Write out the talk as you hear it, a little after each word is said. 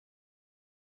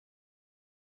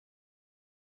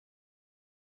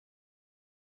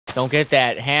Don't get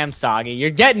that ham soggy. You're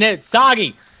getting it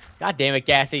soggy. God damn it,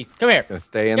 Gassy. Come here. Gonna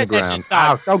stay in Get the that ground. shit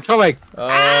soggy. Ow, don't kill me.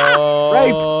 Oh.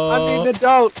 Rape. I need an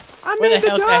adult. I Where need the an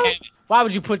hell's the adult. ham? Why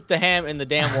would you put the ham in the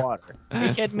damn water? Are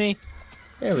you kidding me?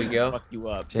 There we go. Fuck you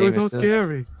up. It was James, so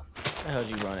scary. Where the hell did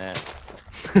you run at?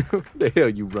 Where the hell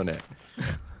you run at?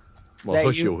 that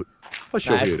Hush you? your Nah, it's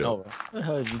head up. Nova. Where the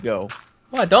hell did you go?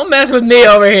 What? Don't mess with me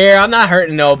over here. I'm not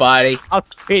hurting nobody. I'll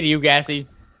speed you, Gassy.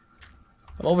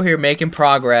 I'm over here making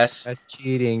progress. That's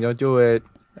cheating. Don't do it.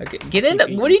 Okay, get in.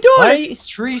 What are you doing? Why is this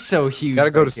tree so huge?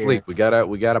 Gotta go to back here? sleep. We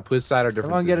gotta put aside our Come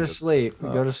differences. on, get to and go- sleep. We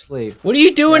go to sleep. What are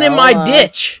you doing in Yeah, my hold on.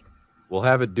 ditch? We'll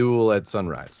have a duel at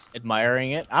sunrise.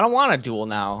 Admiring it. I don't want a duel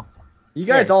now. You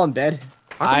guys all in bed?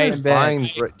 I There's bet.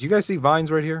 vines. Right, do you guys see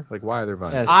vines right here? Like, why are there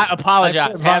vines? Yes. I I apologize.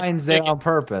 put Have some vines there chicken. on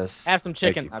purpose. Have some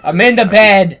chicken. you. I'm in the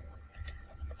bed.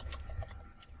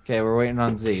 Okay, we're waiting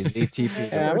on Z.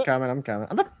 ZTP. Yeah, I'm coming.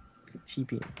 I'm not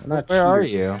TP. I'm not. Where are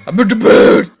cheating. you? I'm in the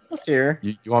bed. What's here?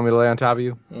 You want me to lay on top of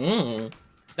you?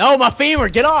 No, my femur.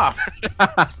 Get off.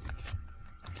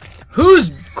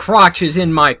 Whose crotch is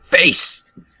in my face?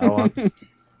 Oh,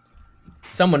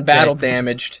 Someone battle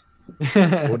damaged.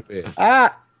 Would be.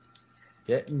 Ah!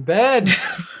 get in bed.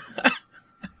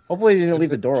 Hopefully you didn't leave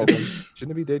the door open.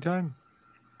 Shouldn't it be daytime?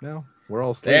 No, we're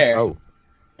all asleep. There. Oh,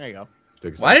 There you go.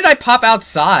 took a Why did I pop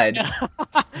outside?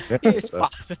 second.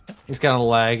 He's got a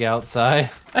lag outside.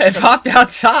 I popped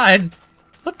outside.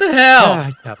 What the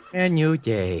hell? And you,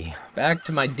 yay. Back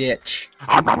to my ditch.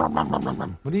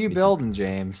 What are you building,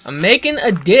 James? I'm making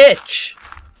a ditch.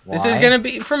 This is Why? gonna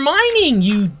be for mining,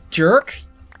 you jerk.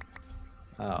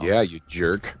 Oh. Yeah, you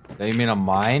jerk. You mean a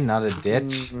mine, not a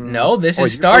ditch? No, this Oh,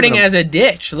 is you're starting building a- as a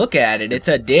ditch. Look at it. It's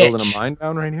a ditch. Building a mine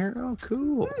down right here? Oh,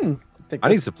 cool. Take I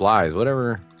need this. supplies.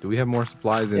 Whatever. Do we have more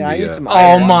supplies in Yeah, I the... need some Oh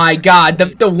iron. my god,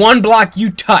 the one block you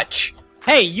touch.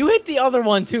 Hey, you hit the other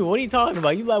one too. What are you talking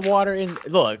about? You let water in.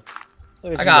 Look.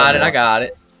 Look at I you got let it, I water. got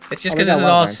it. It's just Oh, we because got this is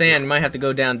one all iron. sand. You might have to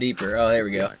go down deeper. Oh, there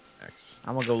we go.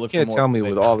 I'm gonna go look You can't for more. tell me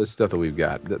with all this stuff that we've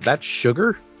got. That's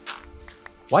sugar?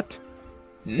 What?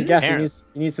 Hey, Gassy, you Parents.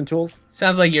 need some tools?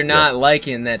 Sounds like you're not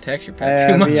liking that texture pack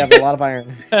too We much. have a lot of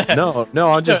iron. No,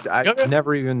 So, I've sugar?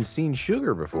 never even seen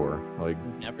sugar before. Like,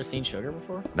 Never seen sugar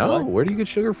before? no, What? where do you get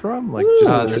sugar from? Like,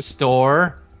 The just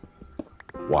store.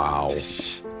 wow.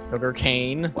 Sugar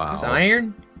cane. Wow. Is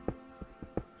iron?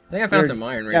 I think I found Here, some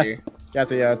iron right Yes. here.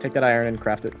 Gassy, take that iron and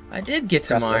craft it. I did get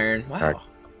some Craft it. iron. Wow. Alright.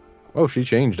 Oh, she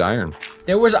changed iron.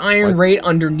 There was iron What? right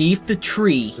underneath the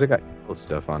tree. It's got yellow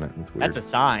stuff on it. It's weird. That's a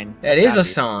sign. That It's is gotta a be.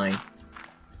 sign.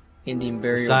 Indian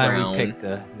burial Sign ground. we picked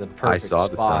the perfect I saw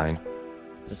the spot. sign.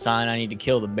 It's a sign I need to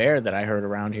kill the bear that I heard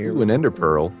around here. Ooh, an ender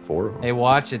pearl. 4 of them. Hey,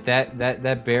 watch it.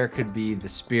 That bear could be the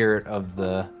spirit of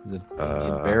the This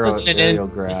burial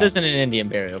ground. This isn't an Indian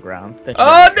burial ground. That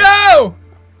Oh shouldn't be. no!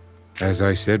 As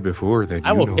I said before, that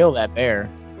I will kill that bear.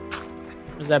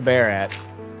 Where's that bear at?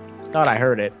 Thought I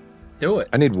heard it. Do it.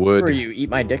 I need Who wood. are you? Eat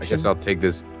my I diction? guess I'll take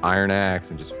this iron axe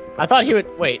and just. I thought he would.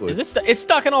 Wait, Wood. is this? It's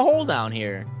stuck in a hole down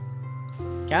here.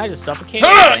 Can I just suffocate?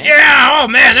 Oh, it? yeah! Oh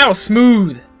man, that was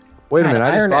smooth. Wait a God, minute, I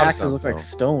just iron thought of axes something. look like though.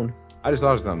 stone. I just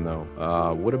thought of something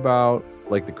though. What about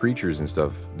like the creatures and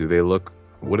stuff? Do they look?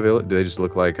 What do they look? Do they just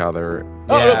look like how they're? Oh,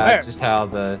 look, Yeah, bear. it's just how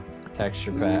the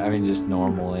texture pack. I mean, just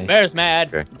normally. Bear's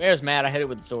mad. Okay. Bear's mad. I hit it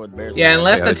with the sword. Bear's Yeah, mad.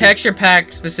 unless Yeah, the I did. texture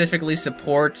pack specifically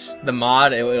supports the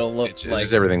mod, it'll look It's like.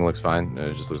 just everything looks fine.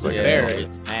 It just looks This like. bear a-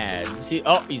 is mad. See?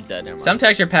 Oh, he's dead. Never mind. Some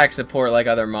texture packs support like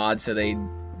other mods, so they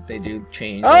do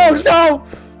change. Oh no!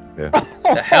 Yeah.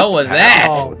 The hell was that?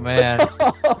 Oh man,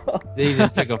 he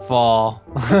just took a fall.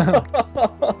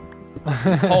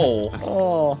 Hole.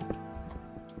 Oh.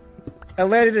 I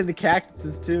landed in the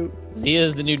cactuses too. He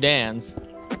is the new Dan's.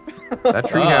 That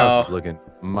treehouse is Uh-oh. looking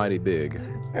mighty big.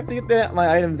 I have to get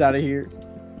my items out of here.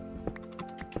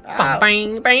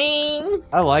 Bang, bang.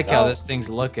 I like how Oh. this thing's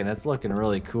looking. It's looking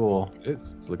really cool.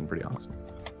 It's looking pretty awesome.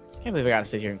 Can't believe I gotta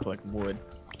sit here and collect wood.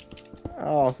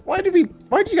 Oh, why did you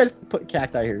guys put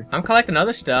cacti here? I'm collecting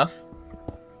other stuff.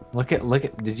 Look at.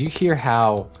 Did you hear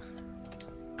how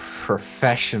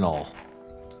professional?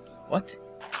 What?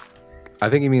 I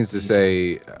think he means to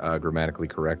say grammatically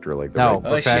correct or like the No, right.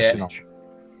 Oh, shit. professional.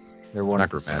 They're one Not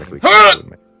of the same.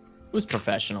 grammatically. Who's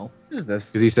professional? What is this?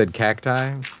 Because he said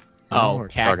cacti. Oh, Or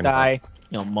talking cacti.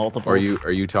 You know, multiple. Or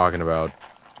are you talking about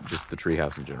just the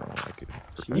treehouse in general? Like,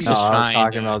 He's No, just I was trying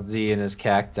talking to- about Z and his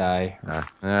cacti.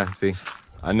 see,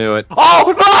 I knew it. Oh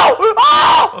no!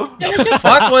 Oh! What the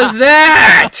fuck was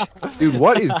that? Dude,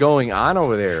 what is going on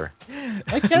over there?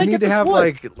 Why can't We I need get to this have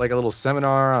wood? like a little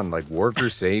seminar on like worker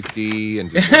safety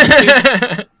and just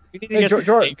We need to Hey, get some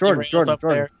Jordan, safety Jordan, rails Jordan, up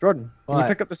Jordan, there. Jordan. Can you What?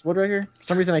 pick up this wood right here? For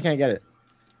some reason I can't get it.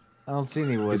 I don't see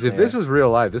any wood. Because if this was real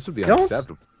life, this would be Don't.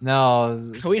 unacceptable. no,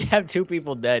 We'd have 2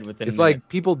 people dead within. It's a minute. like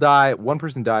people die. 1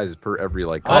 person dies per every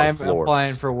like I'm floor.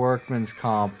 applying for workman's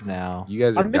comp now. You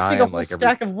guys are I'm missing dying a whole like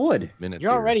stack every of wood. minute.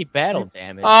 You're already battle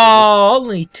damaged. Oh,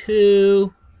 only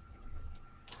 2.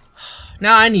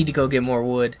 Now I need to go get more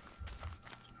wood.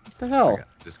 What the hell?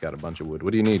 Just got a bunch of wood.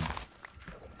 What do you need?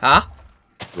 Huh?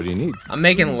 What do you need? I'm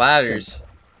making ladders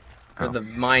for Oh. the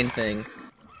mine thing.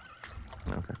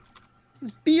 Okay. This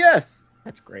is BS.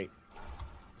 That's great.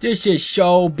 This is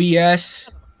so BS.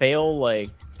 Fail like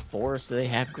forests they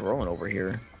have growing over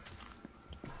here.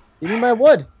 Give me my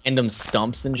wood. Random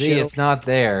stumps and Gee, shit. it's not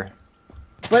there.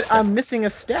 But I'm missing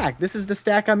a stack. This is the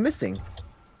stack I'm missing.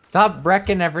 Stop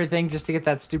wrecking everything just to get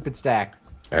that stupid stack.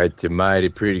 That's a mighty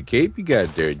pretty cape you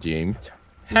got there, James.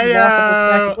 Just lost a whole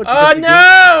stack of wood Oh because we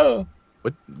no!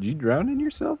 What? You drowning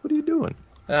yourself? What are you doing?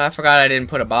 I forgot I didn't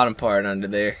put a bottom part under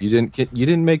there. You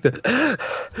didn't make the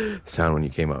sound when you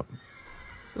came up.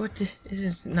 Is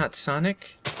this not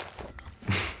Sonic?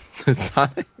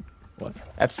 Sonic?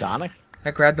 That's Sonic.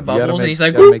 I grabbed the You gotta bubbles and make- he's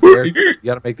like, you gotta make the air- "Whoop." you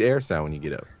gotta make the air sound when you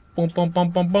get up. Bum, bum, bum,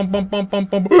 bum, bum, bum, bum, bum,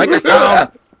 bum. Make the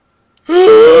sound.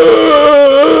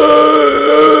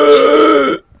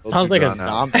 Sounds like a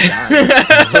zombie. zombie.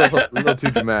 dying. a little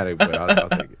too dramatic, but I'll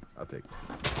take it. I'll take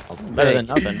it. Better than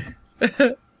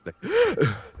nothing.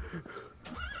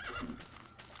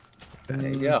 There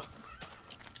you go.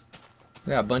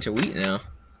 We got a bunch of wheat now.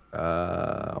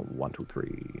 1, 2,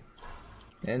 3.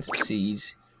 And some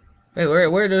seeds. Wait, where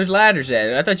are those ladders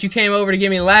at? I thought you came over to give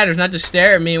me ladders, not to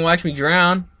stare at me and watch me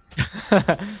drown.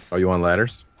 Oh, you want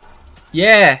ladders?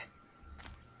 Yeah.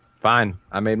 Fine.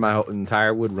 I made my whole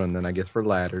entire wood run then, I guess, for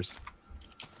ladders.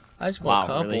 I just want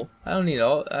a Wow, couple. really? I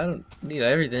don't need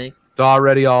everything. It's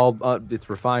already all. It's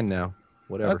refined now.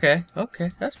 Whatever.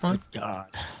 Okay, that's fine. God.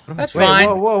 That's Wait, fine.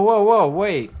 whoa,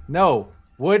 wait. No,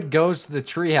 wood goes to the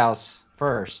treehouse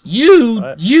first.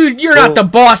 What? You're not the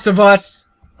boss of us.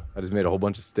 I just made a whole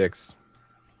bunch of sticks.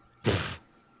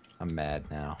 I'm mad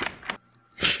now.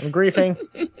 I'm griefing.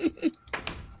 Can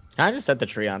I just set the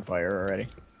tree on fire already?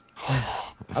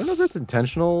 I don't know if that's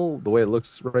intentional, the way it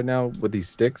looks right now with these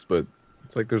sticks, but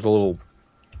it's like there's a little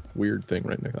weird thing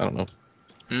right there. I don't know.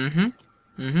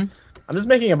 I'm just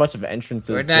making a bunch of entrances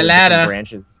Where's to that different ladder?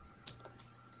 branches.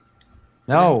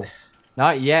 No,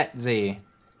 not yet, Z.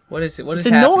 What is it? What It's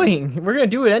is happening? annoying. We're gonna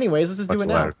do it anyways. Let's just do Bunch it of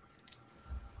now. ladders.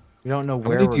 We don't know How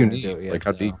where many we're do you gonna need? do it yet. Like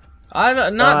how though. deep?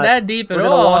 Not that deep at We're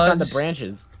gonna all. walk on the Just-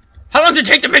 branches. How long does it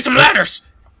take to make some ladders?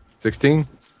 16?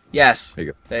 Yes. There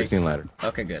you go. Thank 16 ladder.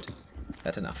 Okay, good.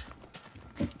 That's enough.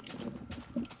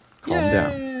 Calm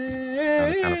down.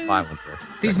 Kind of violent there.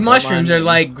 These Come mushrooms on. are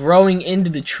like growing into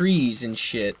the trees and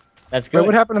shit. That's Wait, good.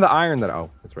 what happened to the iron that?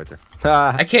 Oh, it's right there.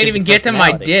 I can't Gives even you get to my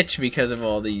personality. ditch because of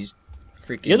all these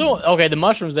freaking. You're the one, okay. The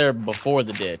mushrooms there before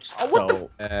the ditch. So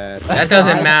That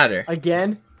doesn't matter.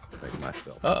 Again? Make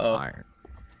myself Uh-oh. iron.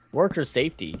 worker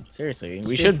safety. Seriously,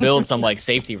 we should build some like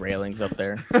safety railings up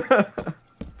there.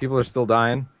 People are still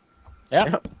dying.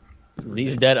 Yeah.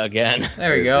 Z's dead again.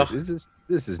 There we go.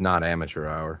 This is not amateur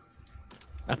hour.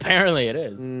 Apparently it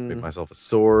is. Make myself a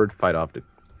sword, fight off the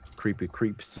creepy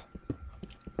creeps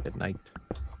at night.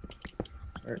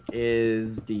 Where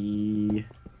is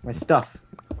my stuff?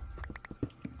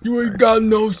 You ain't got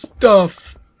no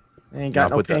stuff. I ain't got I'll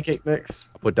no put that- pancake mix.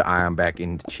 I'll put the iron back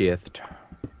in the chest.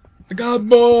 I got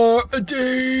more of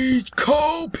these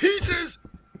cold pieces.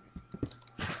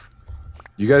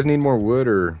 You guys need more wood,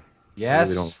 or Yes.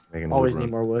 really don't make any Always wood need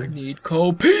run? more I wood. need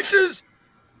cold pieces.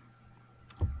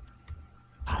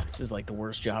 Ah, this is like the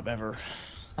worst job ever.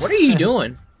 What are you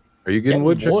doing? Are you getting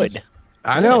wood? Getting wood. chickens?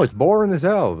 I know it's boring as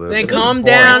hell. Then This is calm boring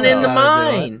down as in the hell.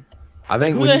 mine. I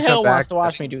think Who when the you hell come back, wants to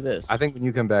watch me do this? I think when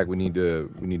you come back, we need to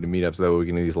meet up so that we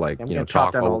can at least like I'm you know gonna chop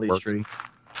talk down while all we're these working. trees.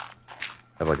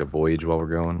 Have like a voyage while we're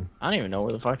going. I don't even know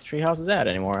where the fuck the treehouse is at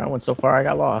anymore. I went so far I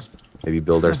got lost. Maybe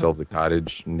build ourselves a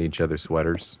cottage and each other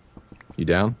sweaters. You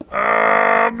down?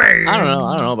 I don't know.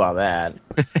 I don't know about that.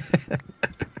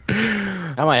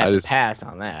 I might have just- to pass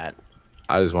on that.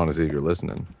 I just want to see if you're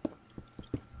listening.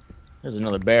 There's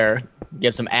another bear.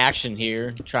 Get some action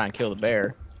here. Try and kill the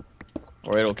bear,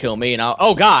 or it'll kill me. And I'll.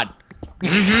 Oh God!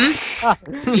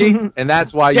 See? And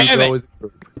that's why you Damn go it. as a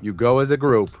group. You go as a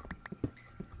group.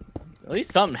 At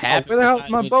least something happened. where the hell's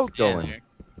besides my me boat just standing going? there.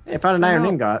 Hey, I found an iron No.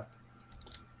 ingot. What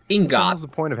the Ingot. hell's the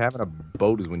point of having a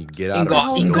boat is when you get out Ingot,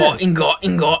 of it. ingot, ingot,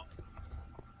 ingot.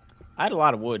 I had a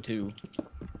lot of wood too.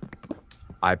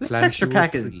 I This plant texture you a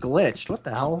pack is tree. glitched. What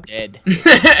the hell? Dead.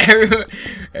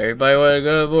 Everybody wanted to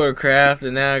go to Bordercraft,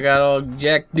 and now I got all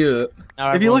jacked up.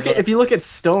 Now If you everyone's look at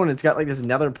stone, it's got like this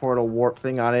nether portal warp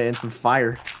thing on it and some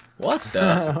fire. What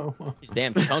the? These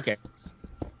damn chunk arrows.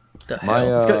 The My hell?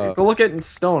 Let's go look at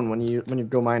stone when you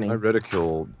go mining. my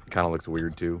reticule kind of looks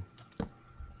weird too.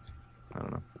 I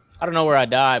don't know. I don't know where I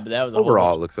died, but that was a whole Overall,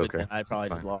 bunch it looks of shit okay. that I probably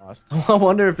It's just lost. I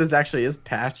wonder if this actually is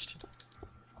patched.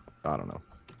 I don't know.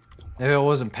 If it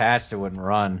wasn't patched, it wouldn't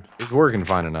run. It's working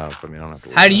fine enough. I mean, I don't have to.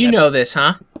 Worry How do about you it. know this,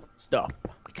 huh? Stuff.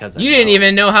 Because You didn't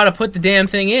even know how to put the damn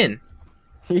thing in.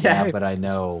 Yeah, but I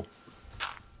know.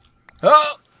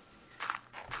 Oh!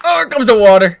 Oh, here comes the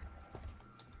water.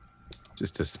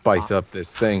 Just to spice up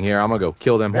this thing here, I'm gonna go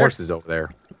kill them horses over there.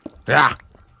 Ah!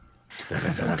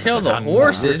 Kill the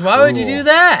horses? Why would you do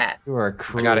that? You are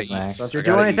cruel, gotta eat. Max. Don't I you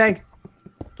do gotta anything.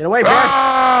 Get away, bear.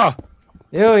 Ah!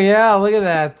 Ew, yeah, look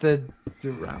at that.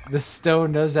 The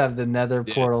stone does have the nether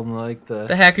portal and like The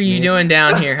the. heck are you doing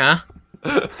down here,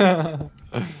 huh?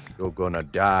 You're gonna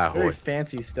die, Very horse.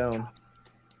 fancy stone.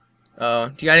 Oh,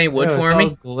 do you got any wood Ew, for it's me?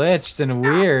 all glitched and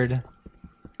weird.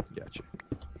 Gotcha.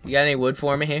 You got any wood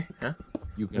for me here? Huh?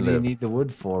 You What can do you live. need the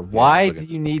wood for? Why look do at-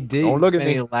 you need these Don't look at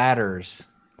many me. ladders?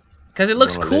 Because it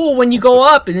looks Don't cool when you go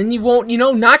up, and then you won't. You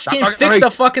know, Notch Stop can't talking fix to me.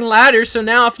 the fucking ladder. So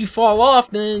now, if you fall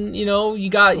off, then you know you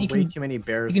got you Way can too many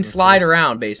bears. you in can this slide place.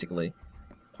 around basically.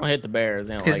 I'll hit the bears.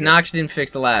 They don't Because like Notch didn't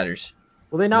fix the ladders.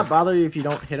 Will they not bother you if you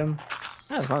don't hit them?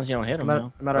 it. As long as you don't hit No them. matter,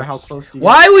 no matter how close you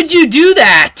Why would you do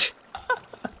that?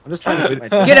 I'm just trying to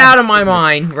get my Get out of my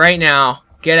mind right now.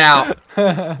 Get out.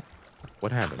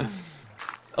 What happened?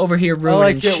 Over here I ruining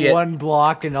like hit shit. one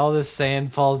block and all this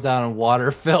sand falls down and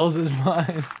water fills his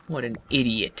mind. What an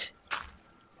idiot.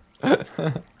 It's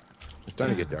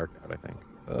starting to get dark out, I think.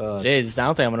 It is. I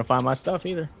don't think I'm gonna find my stuff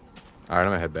either. All right, I'm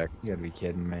gonna head back. You gotta be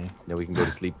kidding me. Then we can go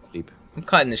to sleep. I'm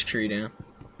cutting this tree down.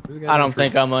 I don't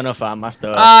think I'm gonna find my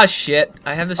stuff. Ah, shit.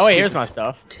 I have the Oh wait, here's stupid my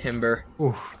stuff. timber.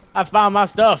 Oof. I found my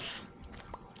stuff.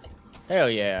 Hell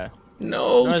yeah.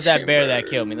 No, Notice that bear that timber.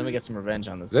 killed me. Let me get some revenge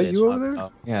on this. Is that bitch. you over there?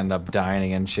 Oh. You end up dying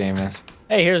again, Seamus.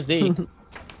 Hey, here's D.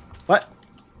 What?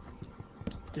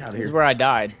 Get out of This is here. where I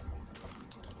died.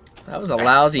 That was a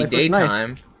lousy Place looks nice.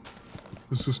 daytime.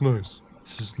 This is nice.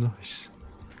 This is nice.